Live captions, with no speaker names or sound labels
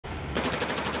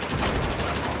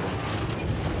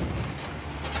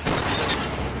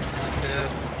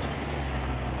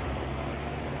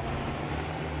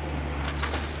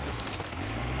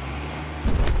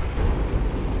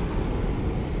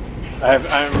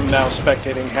I'm now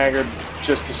spectating Haggard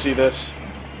just to see this.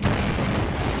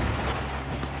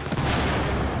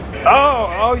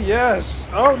 Oh, oh yes!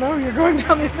 Oh no, you're going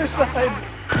down the other side!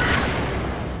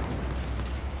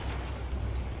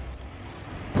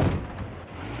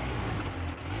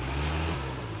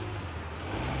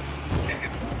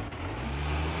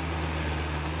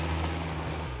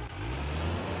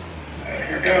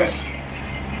 Here goes.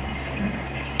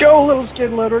 Go, little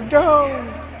skid loader, go!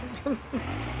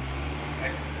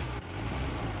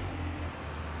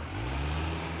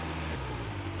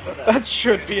 That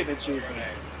should be an achievement.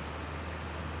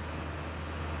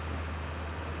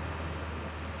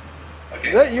 Okay.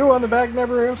 Is that you on the back,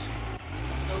 Neberus?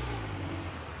 Nope.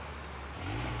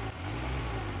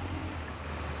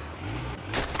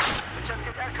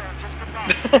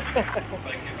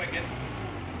 Like if I get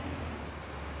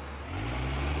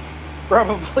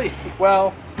Probably.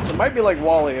 Well, it might be like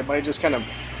Wally. It might just kind of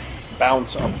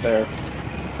bounce up there.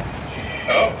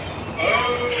 oh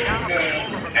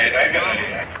and I got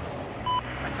it.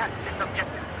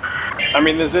 I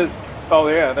mean, this is. Oh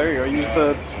yeah, there you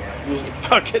go. Use the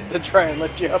bucket to try and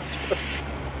lift you up.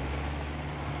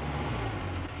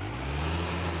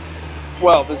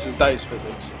 Well, this is dice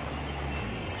physics.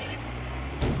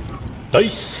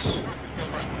 Dice!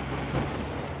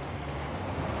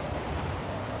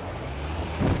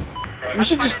 You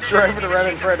should just drive it around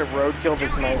and try to roadkill the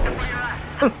snipers.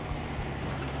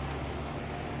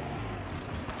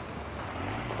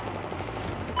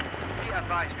 Be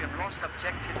advised, we have lost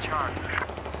objective Charlie.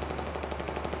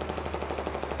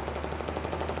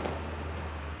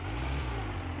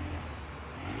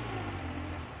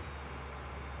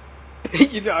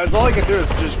 You know, all I can do is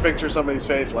just picture somebody's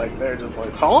face like they're just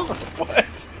like, huh?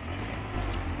 What?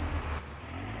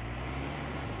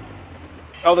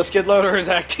 Oh, the skid loader is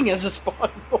acting as a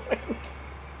spawn point.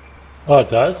 Oh, it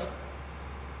does?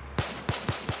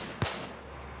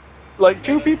 Like,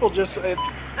 two people just... Listen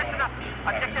up,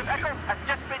 objective Echo has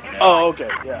just been neutralized. Oh, okay,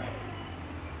 yeah.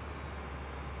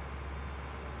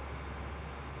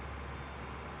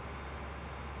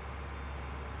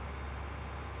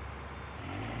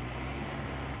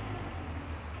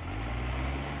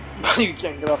 You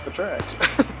can't get off the tracks.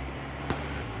 Listen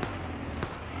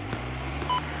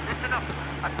up,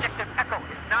 objective Echo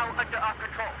is now under our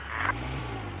control.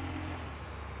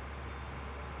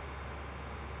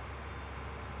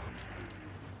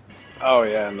 Oh,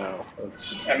 yeah, no.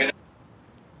 It's... I mean,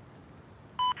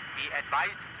 Be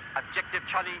advised, objective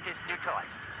Charlie is neutralized.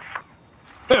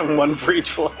 one for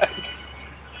each flag.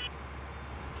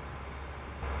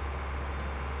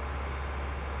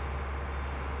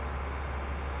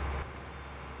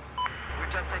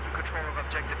 We're just taking control of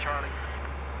objective Charlie.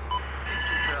 This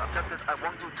is the objective I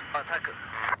want you to attack it.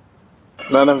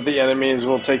 None of the enemies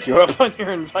will take you up on your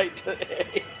invite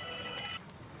today.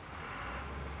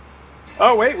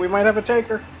 Oh wait, we might have a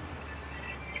taker.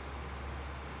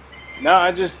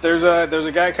 No, there's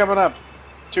a guy coming up.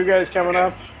 Two guys coming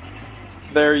up.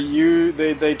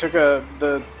 They took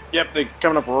yep, they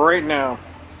coming up right now.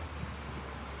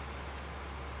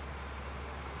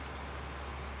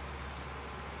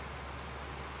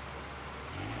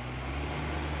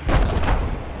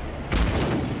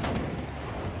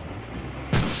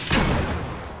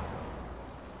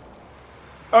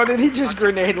 Oh, did he just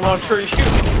grenade launcher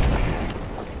you?